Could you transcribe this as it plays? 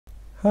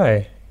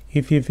Hi,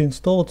 if you've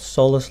installed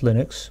Solus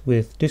Linux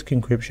with disk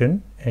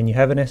encryption and you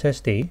have an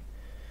SSD,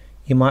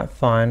 you might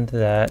find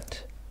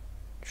that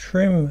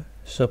TRIM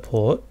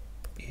support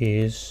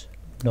is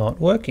not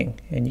working,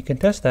 and you can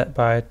test that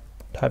by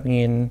typing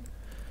in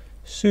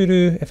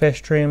sudo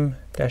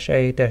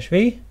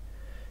fstrim-a-v,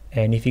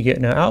 and if you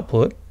get no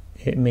output,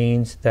 it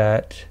means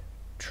that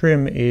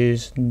TRIM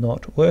is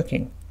not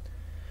working.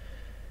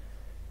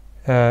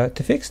 To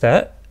fix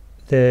that,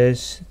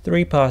 there's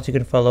 3 parts you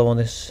can follow on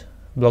this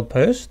blog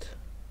post.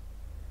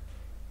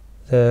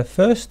 The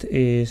first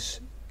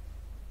is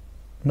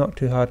not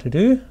too hard to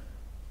do.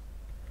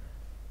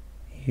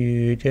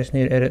 You just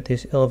need to edit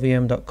this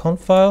lvm.conf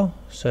file.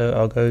 So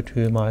I'll go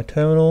to my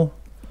terminal,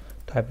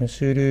 type in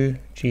sudo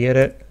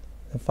gedit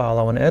the file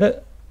I want to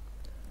edit.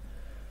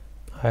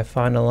 I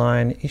find a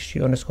line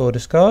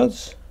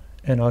issue_discards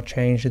and I'll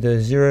change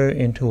the 0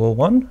 into a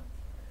 1.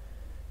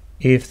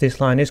 If this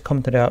line is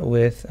commented out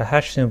with a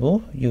hash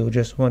symbol, you'll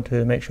just want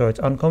to make sure it's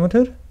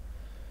uncommented.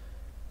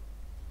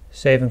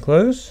 Save and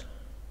close.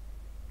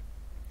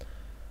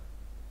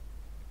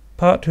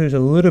 Part 2 is a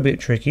little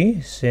bit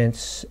tricky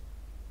since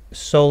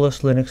Solus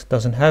Linux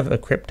doesn't have a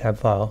crypt tab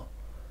file.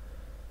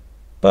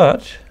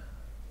 But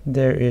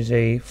there is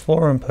a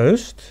forum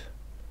post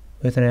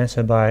with an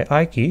answer by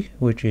Ike,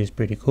 which is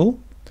pretty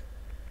cool.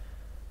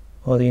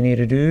 All you need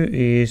to do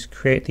is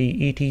create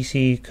the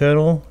etc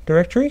kernel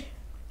directory,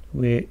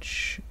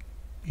 which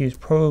is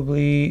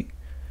probably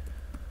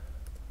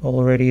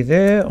already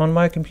there on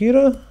my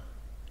computer.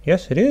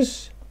 Yes, it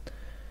is.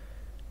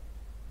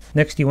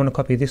 Next, you want to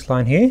copy this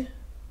line here,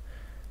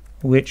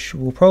 which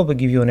will probably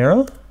give you an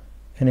error.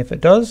 And if it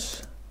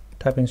does,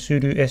 type in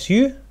sudo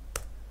su,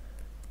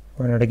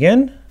 run it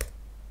again,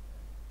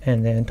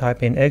 and then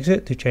type in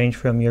exit to change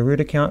from your root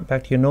account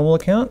back to your normal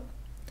account.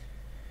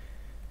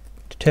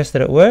 To test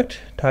that it worked,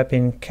 type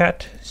in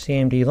cat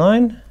cmd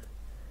line,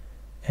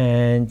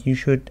 and you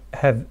should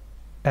have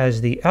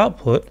as the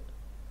output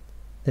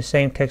the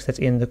same text that's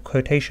in the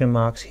quotation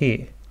marks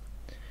here.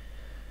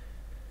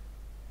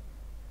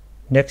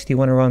 Next, you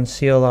want to run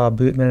CLR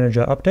boot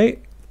manager update,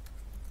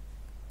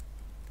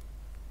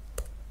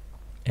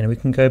 and we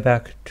can go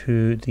back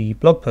to the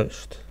blog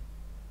post.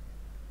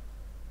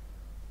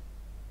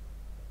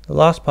 The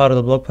last part of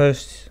the blog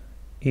post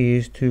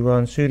is to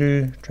run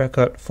sudo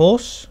trackut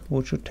force,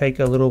 which will take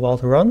a little while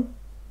to run.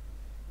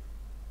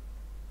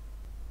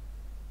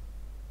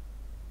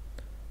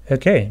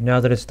 Okay, now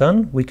that it's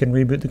done, we can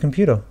reboot the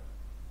computer.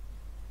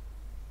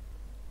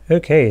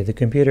 Okay, the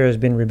computer has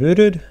been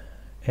rebooted,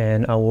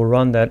 and I will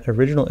run that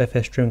original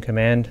fstrim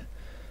command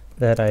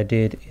that I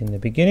did in the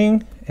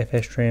beginning,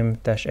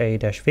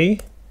 fstrim-a-v.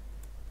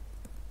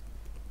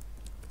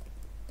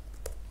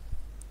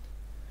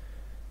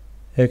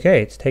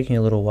 Okay, it's taking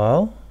a little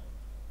while,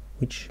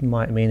 which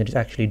might mean that it's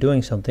actually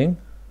doing something.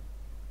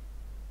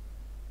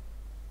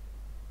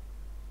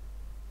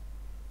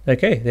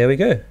 Okay, there we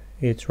go.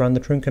 It's run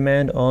the trim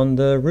command on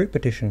the root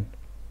partition.